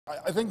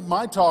I think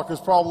my talk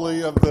is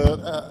probably of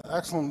the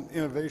excellent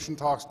innovation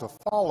talks to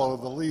follow,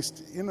 the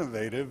least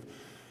innovative.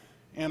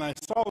 And I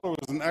saw there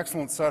was an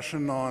excellent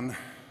session on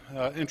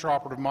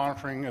intraoperative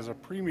monitoring as a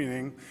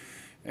pre-meeting.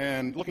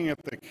 And looking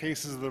at the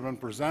cases that have been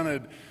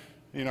presented,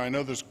 you know, I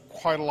know there's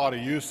quite a lot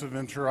of use of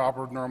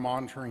intraoperative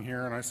neuromonitoring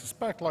here, and I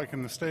suspect, like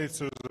in the States,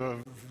 there's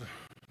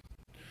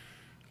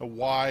a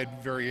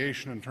wide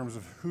variation in terms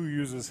of who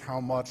uses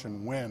how much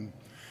and when.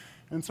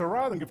 And so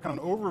rather than give kind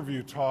of an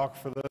overview talk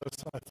for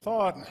this, I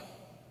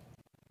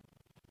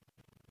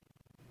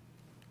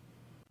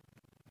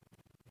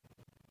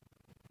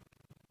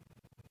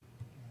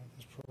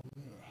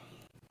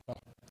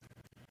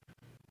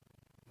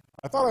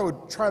thought I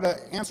would try to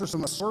answer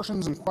some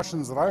assertions and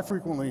questions that I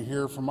frequently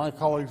hear from my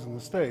colleagues in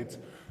the States.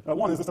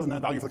 One is, this doesn't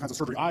add value for the kinds of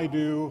surgery I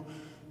do.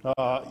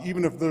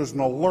 Even if there's an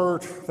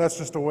alert, that's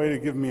just a way to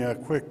give me a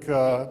quick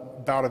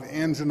bout of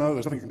angina.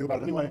 There's nothing you can do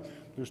about it anyway.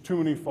 There's too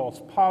many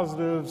false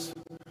positives.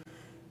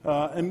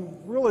 And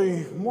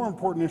really, more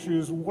important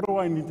issues, what do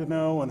I need to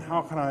know and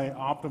how can I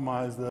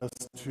optimize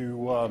this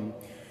to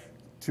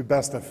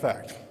best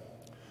effect?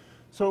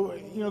 So,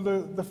 you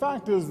know, the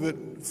fact is that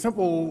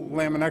simple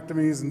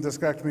laminectomies and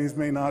discectomies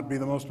may not be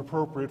the most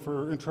appropriate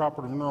for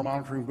intraoperative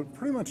neuromonitoring, but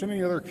pretty much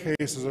any other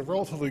case is a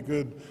relatively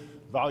good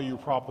value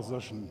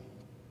proposition.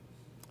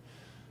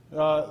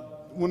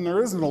 When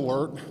there is an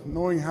alert,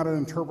 knowing how to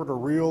interpret a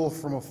real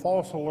from a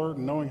false alert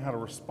and knowing how to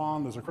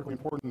respond is a critically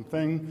important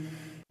thing.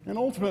 And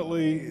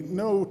ultimately,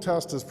 no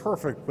test is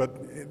perfect,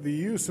 but the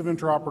use of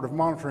intraoperative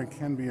monitoring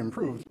can be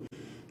improved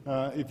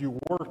if you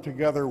work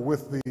together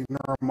with the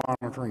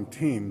neuromonitoring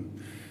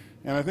team.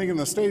 And I think in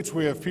the States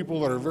we have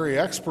people that are very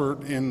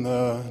expert in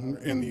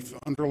the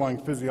underlying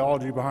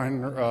physiology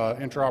behind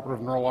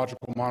intraoperative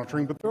neurological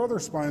monitoring, but there are other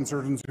spine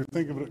surgeons who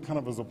think of it kind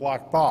of as a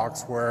black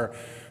box where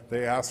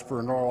they ask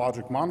for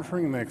neurologic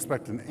monitoring and they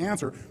expect an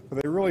answer,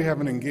 but they really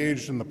haven't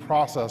engaged in the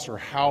process or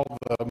how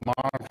the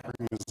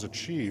monitoring is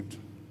achieved.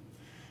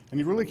 And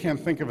you really can't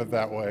think of it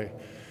that way.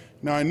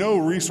 Now, I know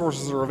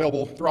resources are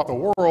available throughout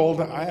the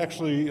world. I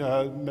actually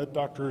met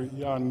Dr.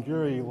 Jan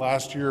Giri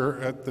last year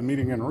at the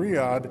meeting in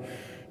Riyadh,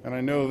 and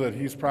I know that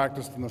he's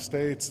practiced in the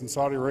States and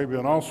Saudi Arabia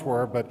and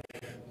elsewhere, but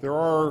there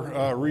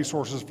are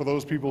resources for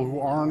those people who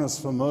aren't as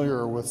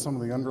familiar with some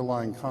of the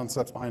underlying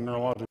concepts behind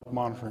neurologic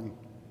monitoring.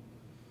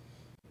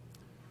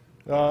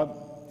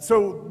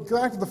 So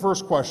back to the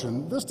first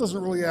question. This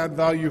doesn't really add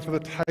value for the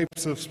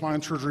types of spine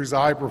surgeries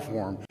I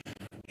perform.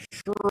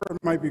 Sure, it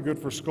might be good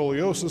for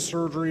scoliosis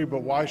surgery,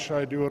 but why should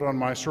I do it on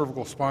my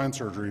cervical spine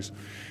surgeries?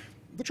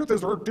 The truth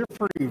is there are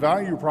differing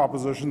value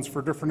propositions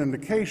for different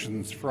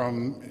indications,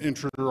 from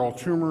intradural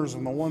tumors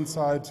on the one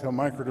side to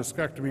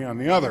microdiscectomy on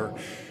the other.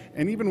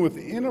 And even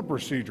within a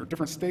procedure,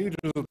 different stages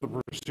of the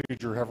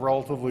procedure have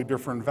relatively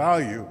different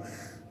value.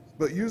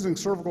 But using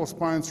cervical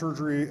spine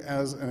surgery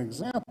as an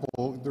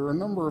example, there are a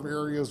number of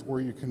areas where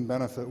you can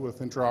benefit with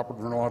intraoperative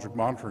neurologic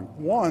monitoring.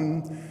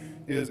 One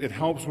is it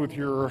helps with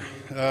your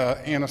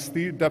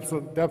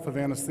depth of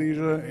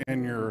anesthesia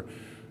and your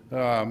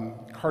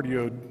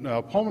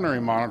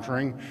cardiopulmonary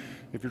monitoring.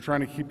 If you're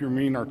trying to keep your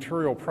mean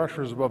arterial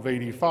pressures above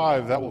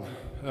 85, that will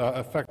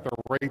affect the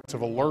rates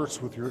of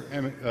alerts with your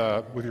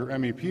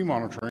MEP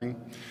monitoring.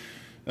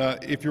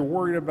 If you're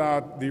worried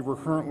about the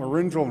recurrent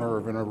laryngeal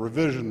nerve in a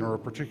revision or a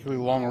particularly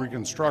long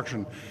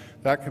reconstruction,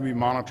 that can be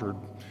monitored.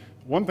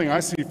 One thing I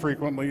see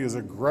frequently is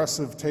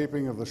aggressive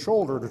taping of the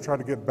shoulder to try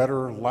to get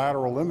better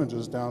lateral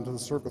images down to the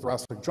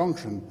cervicothoracic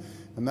junction,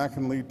 and that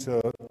can lead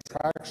to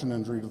traction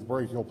injury to the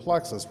brachial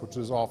plexus, which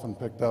is often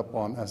picked up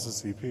on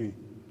SSCP.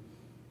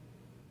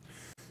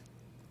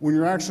 When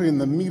you're actually in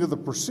the meat of the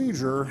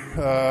procedure,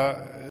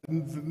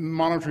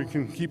 monitoring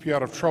can keep you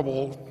out of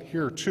trouble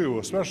here too,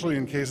 especially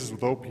in cases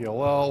with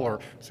OPLL or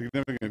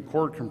significant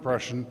cord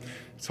compression.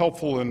 It's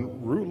helpful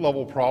in root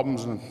level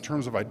problems in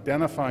terms of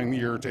identifying the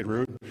irritated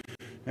root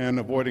and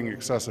avoiding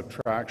excessive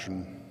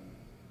traction.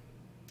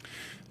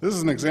 This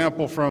is an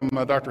example from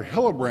Dr.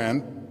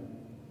 Hillebrand.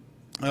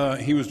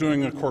 He was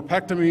doing a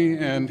corpectomy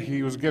and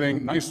he was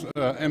getting nice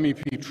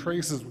MEP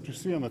traces, which you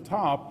see on the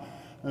top,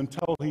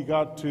 until he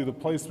got to the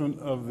placement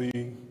of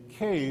the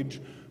cage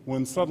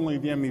when suddenly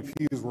the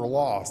MEPs were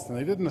lost. And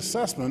they did an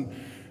assessment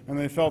and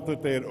they felt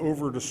that they had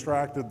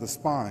over-distracted the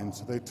spine.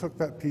 So they took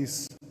that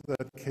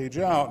cage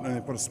out and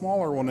they put a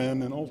smaller one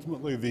in, and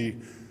ultimately the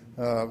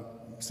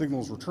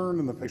signals returned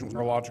and the patient was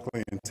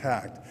neurologically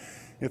intact.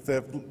 If they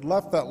had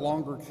left that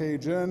longer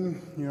cage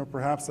in, you know,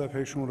 perhaps that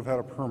patient would have had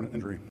a permanent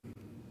injury.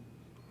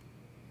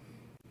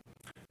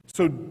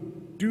 So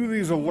do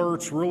these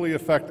alerts really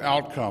affect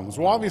outcomes?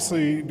 Well,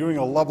 obviously, doing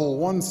a level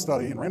 1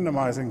 study and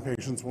randomizing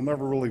patients will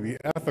never really be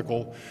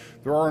ethical.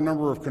 There are a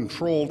number of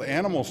controlled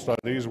animal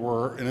studies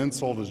where an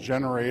insult is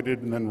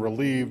generated and then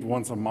relieved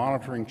once a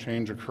monitoring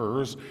change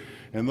occurs,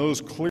 and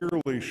those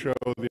clearly show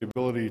the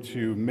ability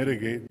to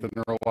mitigate the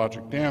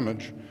neurologic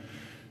damage.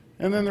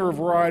 And then there are a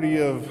variety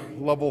of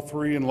level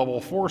 3 and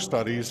level 4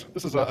 studies.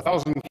 This is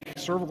 1,000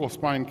 cervical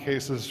spine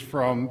cases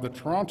from the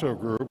Toronto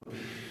group,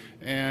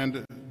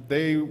 and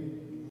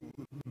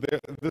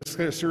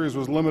This series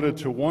was limited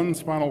to one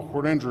spinal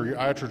cord injury,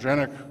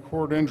 iatrogenic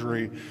cord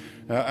injury,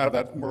 out of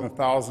that more than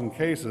 1,000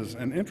 cases.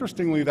 And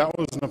interestingly, that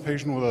was in a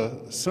patient with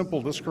a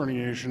simple disc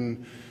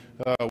herniation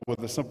with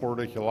a simple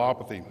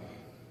radiculopathy.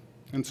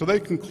 And so they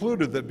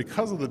concluded that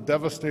because of the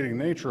devastating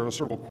nature of a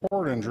cervical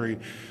cord injury,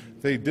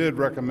 they did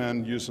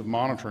recommend use of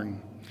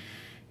monitoring.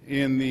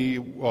 In the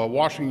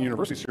Washington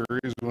University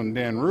series, when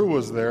Dan Rue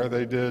was there,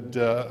 they did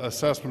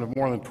assessment of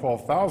more than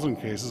 12,000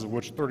 cases, of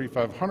which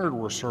 3,500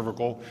 were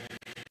cervical.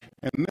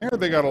 And there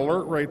they got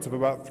alert rates of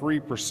about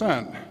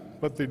 3%,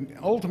 but the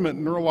ultimate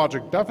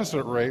neurologic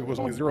deficit rate was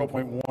only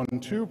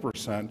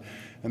 0.12%,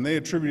 and they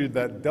attributed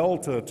that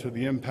delta to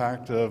the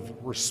impact of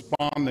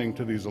responding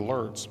to these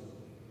alerts.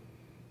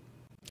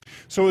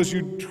 So as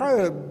you try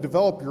to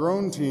develop your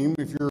own team,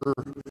 if you're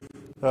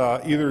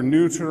either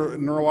new to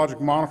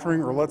neurologic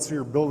monitoring, or let's say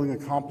you're building a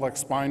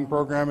complex spine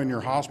program in your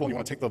hospital, you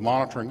want to take the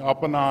monitoring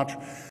up a notch,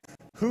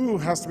 who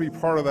has to be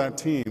part of that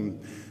team?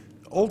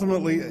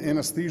 Ultimately,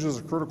 anesthesia is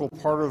a critical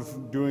part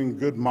of doing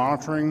good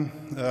monitoring.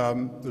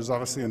 There's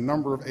obviously a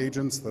number of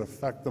agents that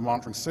affect the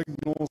monitoring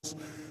signals,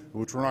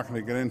 which we're not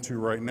going to get into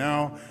right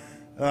now.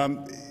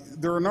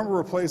 There are a number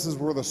of places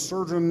where the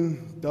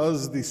surgeon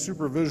does the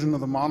supervision of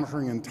the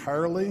monitoring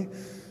entirely.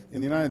 In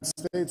the United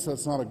States,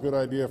 that's not a good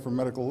idea for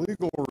medical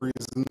legal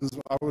reasons.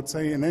 I would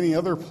say in any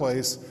other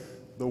place,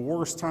 the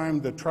worst time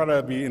to try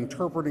to be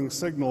interpreting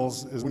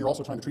signals is when you're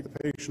also trying to treat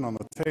the patient on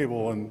the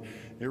table, and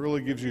it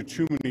really gives you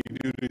too many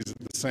duties at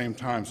the same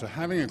time. So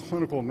having a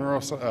clinical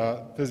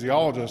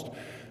neurophysiologist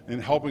in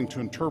helping to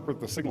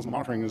interpret the signals and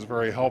monitoring is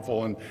very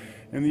helpful. And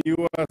in the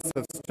U.S.,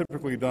 that's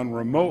typically done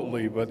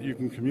remotely, but you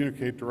can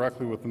communicate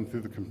directly with them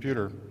through the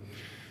computer.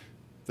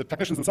 The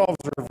technicians themselves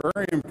are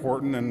very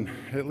important, and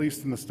at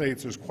least in the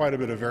States, there's quite a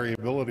bit of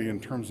variability in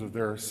terms of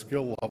their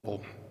skill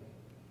level.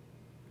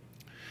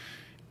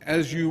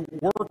 As you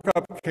work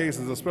up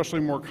cases,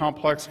 especially more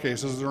complex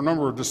cases, there are a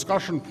number of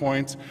discussion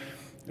points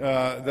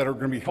that are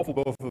going to be helpful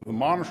both to the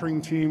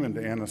monitoring team and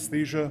to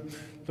anesthesia.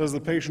 Does the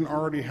patient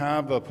already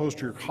have a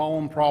posterior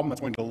column problem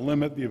that's going to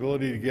limit the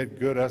ability to get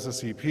good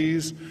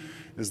SSEPs?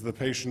 Does the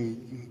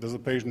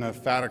patient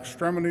have fat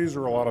extremities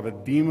or a lot of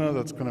edema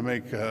that's going to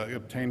make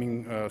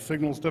obtaining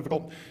signals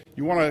difficult?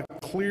 You want a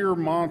clear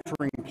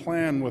monitoring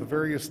plan with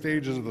various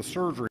stages of the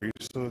surgery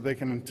so that they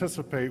can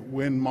anticipate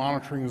when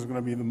monitoring is going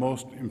to be the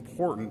most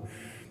important.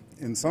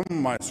 In some of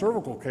my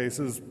cervical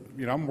cases,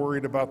 I'm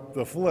worried about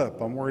the flip.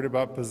 I'm worried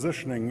about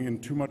positioning in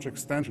too much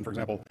extension, for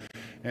example.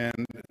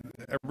 And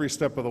every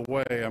step of the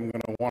way, I'm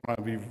going to want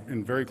to be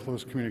in very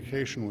close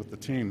communication with the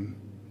team.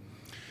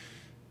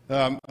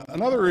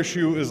 Another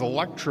issue is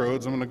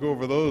electrodes. I'm going to go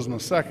over those in a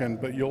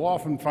second, but you'll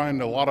often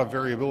find a lot of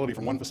variability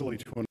from one facility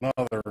to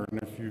another.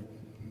 And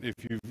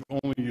if you've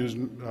only used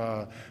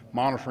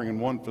monitoring in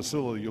one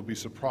facility, you'll be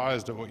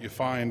surprised at what you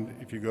find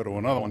if you go to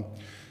another one.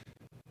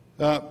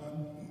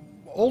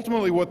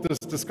 Ultimately, what this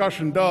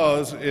discussion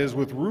does is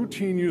with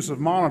routine use of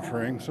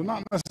monitoring, so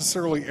not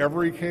necessarily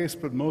every case,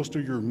 but most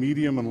of your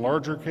medium and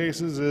larger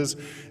cases, is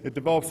it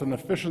develops an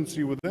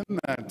efficiency within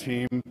that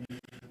team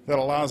that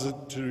allows it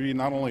to be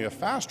not only a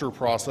faster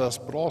process,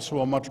 but also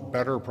a much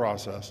better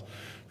process.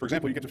 For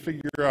example, you get to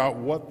figure out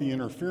what the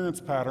interference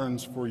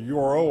patterns for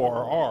your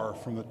OR are,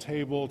 from the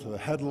table to the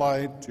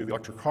headlight to the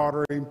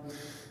electrocautery.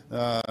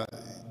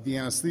 The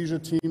anesthesia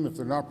team, if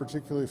they're not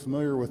particularly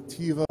familiar with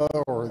TIVA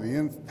or the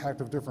impact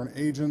of different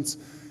agents,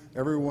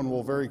 everyone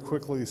will very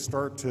quickly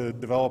start to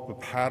develop a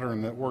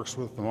pattern that works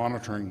with the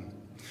monitoring.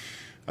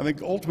 I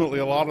think ultimately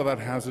a lot of that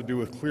has to do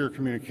with clear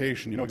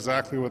communication. You know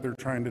exactly what they're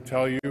trying to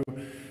tell you.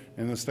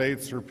 In the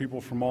States, there are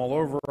people from all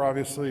over,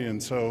 obviously,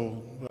 and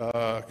so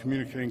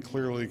communicating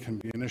clearly can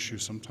be an issue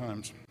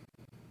sometimes.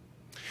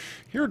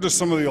 Here are just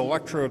some of the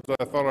electrodes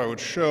I thought I would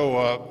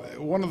show.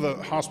 One of the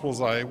hospitals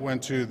I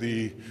went to,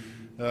 the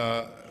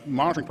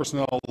monitoring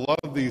personnel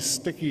love these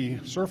sticky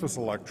surface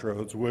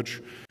electrodes,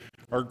 which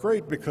are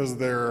great because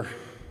they're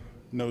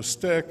no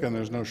stick and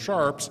there's no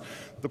sharps.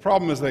 The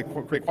problem is they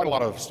create quite a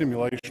lot of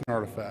stimulation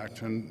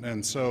artifact,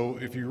 and so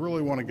if you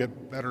really want to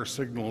get better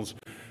signals,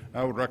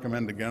 I would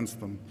recommend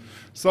against them.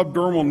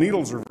 Subdermal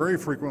needles are very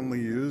frequently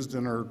used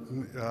and are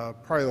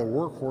probably the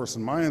workhorse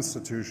in my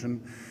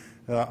institution.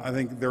 I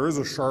think there is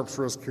a sharps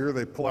risk here.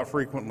 They pull out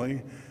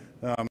frequently.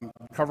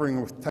 Covering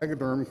with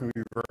tegaderm can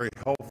be very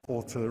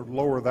helpful to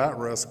lower that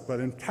risk, but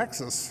in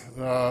Texas,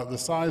 the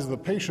size of the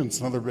patient's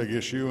another big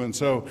issue, and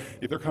so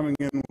if they're coming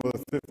in with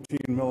a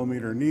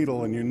 15-millimeter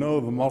needle and you know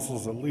the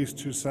muscle's at least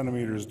 2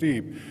 centimeters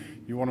deep,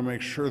 you want to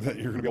make sure that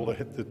you're going to be able to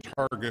hit the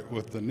target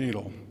with the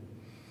needle.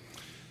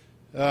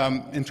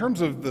 In terms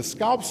of the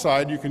scalp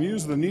side, you can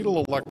use the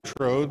needle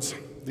electrodes.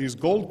 These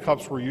gold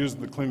cups were used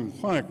in the Cleveland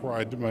Clinic where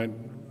I did my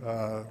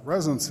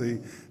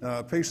residency.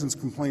 Patients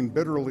complained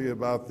bitterly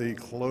about the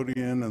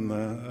collodion and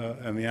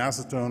the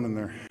acetone in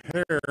their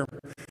hair,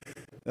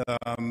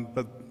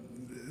 but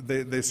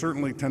they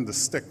certainly tend to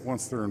stick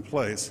once they're in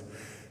place.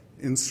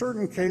 In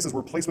certain cases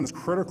where placement is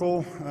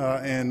critical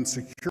and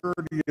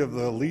security of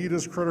the lead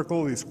is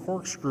critical, these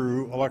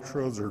corkscrew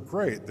electrodes are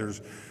great.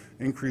 There's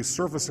increased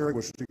surface area,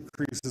 which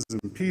decreases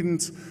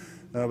impedance,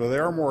 but they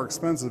are more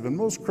expensive, and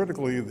most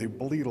critically, they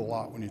bleed a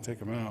lot when you take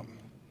them out.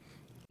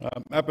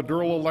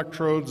 Epidural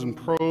electrodes and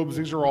probes,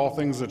 these are all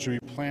things that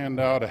should be planned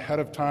out ahead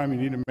of time. You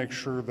need to make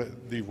sure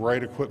that the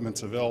right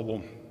equipment's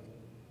available.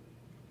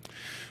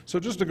 So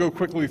just to go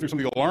quickly through some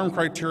of the alarm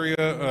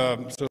criteria,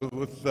 so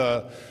with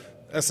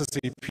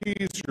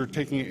SSCPs, you're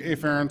taking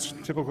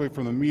afferents typically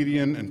from the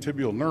median and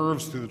tibial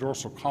nerves through the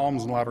dorsal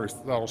columns and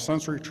lateral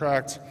sensory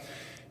tracts.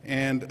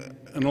 And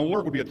an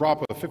alert would be a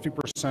drop of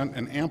 50%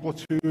 in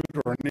amplitude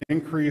or an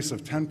increase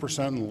of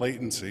 10% in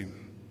latency.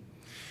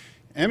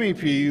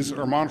 MEPs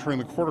are monitoring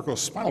the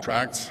corticospinal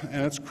tract,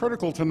 and it's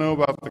critical to know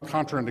about the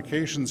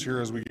contraindications here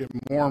as we get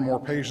more and more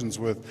patients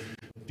with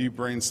deep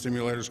brain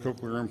stimulators,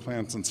 cochlear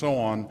implants, and so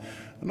on.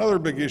 Another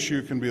big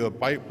issue can be the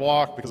bite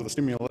block because of the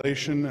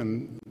stimulation,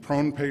 and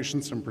prone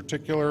patients in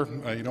particular,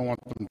 you don't want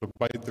them to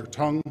bite their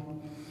tongue.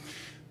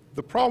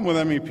 The problem with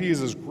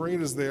MEPs, as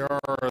great as they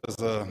are as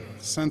a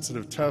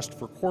sensitive test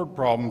for cord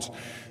problems,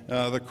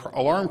 the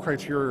alarm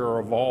criteria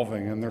are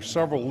evolving, and there's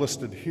several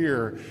listed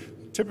here.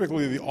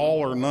 Typically, the all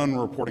or none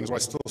reporting is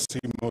what I still see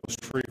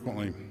most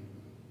frequently.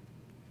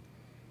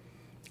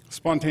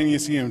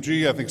 Spontaneous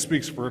EMG, I think,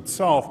 speaks for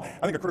itself.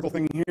 I think a critical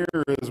thing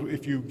here is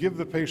if you give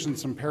the patient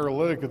some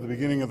paralytic at the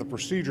beginning of the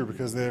procedure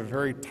because they have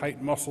very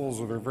tight muscles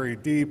or they're very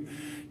deep,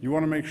 you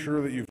want to make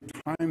sure that you've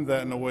timed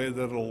that in a way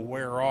that it'll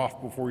wear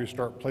off before you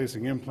start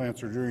placing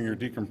implants or doing your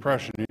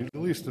decompression. You need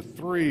at least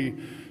 3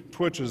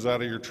 twitches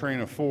out of your train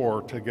of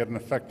 4 to get an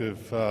effective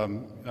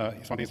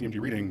spontaneous EMG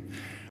reading.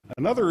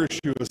 Another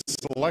issue is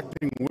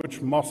selecting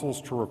which muscles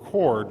to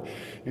record.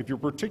 If you're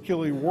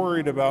particularly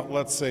worried about,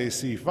 let's say,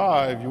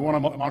 C5, you want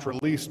to monitor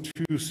at least 2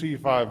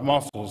 C5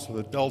 muscles, so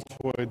the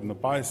deltoid and the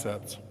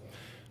biceps.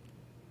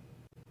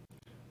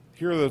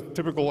 Here are the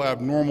typical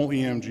abnormal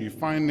EMG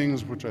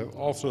findings, which I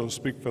also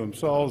speak for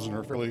themselves and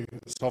are fairly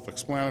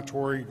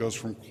self-explanatory. It goes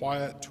from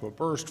quiet to a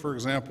burst, for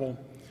example.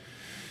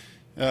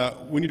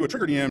 When you do a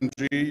triggered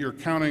EMG, you're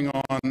counting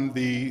on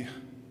the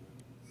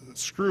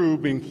screw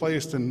being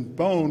placed in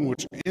bone,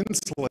 which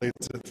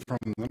insulates it from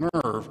the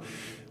nerve.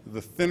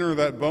 The thinner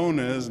that bone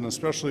is, and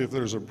especially if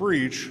there's a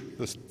breach,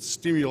 the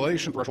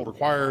stimulation threshold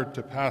required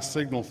to pass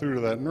signal through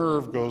to that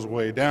nerve goes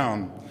way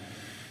down.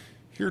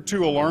 Here,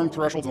 too, alarm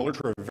thresholds in the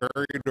literature have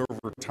varied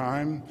over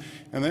time,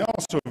 and they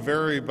also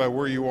vary by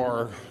where you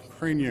are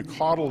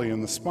craniocaudally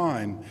in the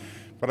spine.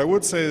 But I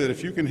would say that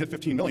if you can hit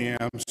 15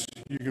 milliamps,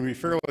 you can be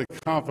fairly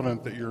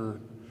confident that your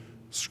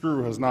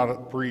screw has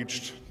not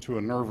breached to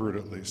a nerve root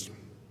at least.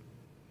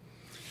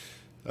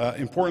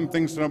 Important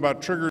things to know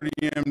about triggered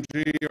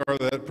EMG are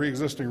that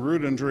pre-existing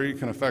root injury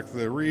can affect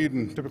the read,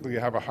 and typically you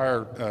have a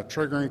higher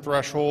triggering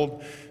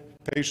threshold.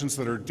 Patients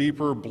that are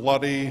deeper,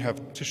 bloody,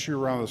 have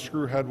tissue around the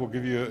screw head will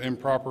give you an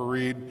improper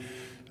read.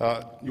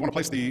 You want to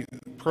place the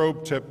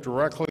probe tip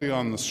directly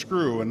on the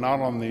screw and not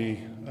on the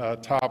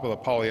top of the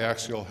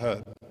polyaxial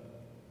head.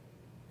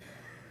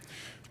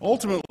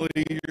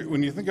 Ultimately,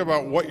 when you think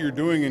about what you're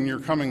doing in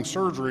your coming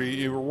surgery,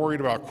 you're worried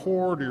about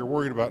cord or you're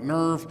worried about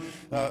nerve.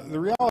 The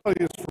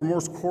reality is for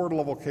most cord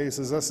level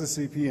cases,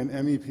 SSCP and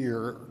MEP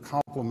are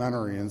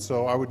complementary, and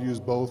so I would use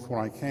both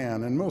when I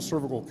can. In most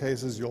cervical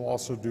cases, you'll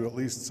also do at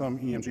least some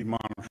EMG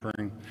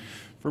monitoring.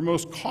 For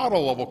most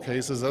caudal level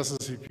cases,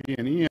 SSCP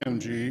and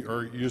EMG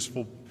are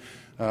useful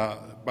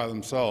by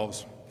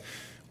themselves.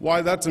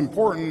 Why that's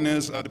important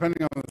is,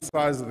 depending on the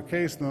size of the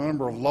case and the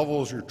number of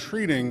levels you're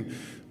treating,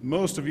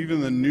 most of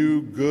even the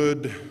new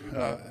good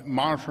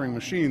monitoring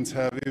machines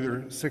have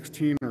either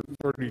 16 or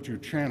 32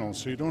 channels,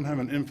 so you don't have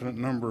an infinite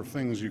number of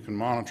things you can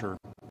monitor.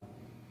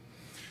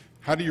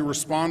 How do you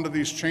respond to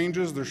these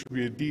changes? There should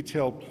be a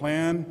detailed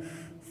plan.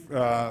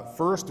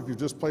 First, if you've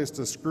just placed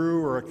a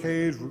screw or a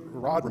cage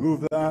rod,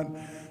 remove that.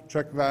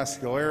 Check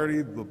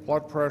vascularity, the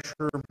blood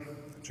pressure,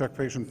 check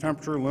patient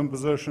temperature, limb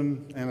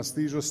position,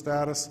 anesthesia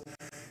status.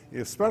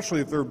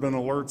 Especially if there have been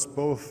alerts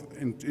both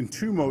in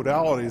 2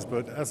 modalities,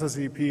 but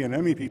SSEP and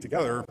MEP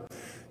together,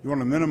 you want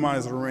to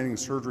minimize the remaining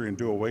surgery and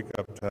do a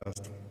wake-up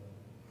test.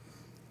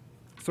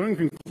 So in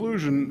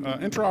conclusion,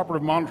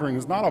 intraoperative monitoring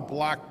is not a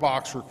black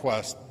box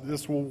request.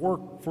 This will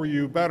work for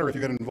you better if you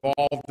get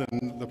involved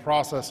in the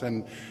process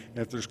and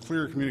if there's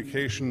clear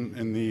communication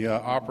in the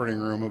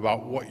operating room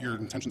about what your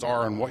intentions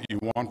are and what you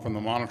want from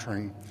the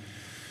monitoring.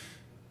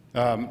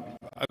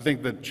 I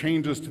think that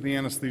changes to the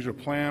anesthesia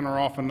plan are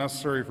often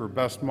necessary for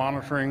best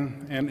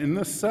monitoring, and in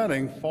this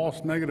setting,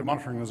 false negative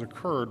monitoring has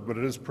occurred, but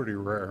it is pretty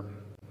rare.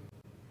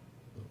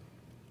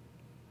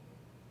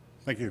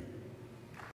 Thank you.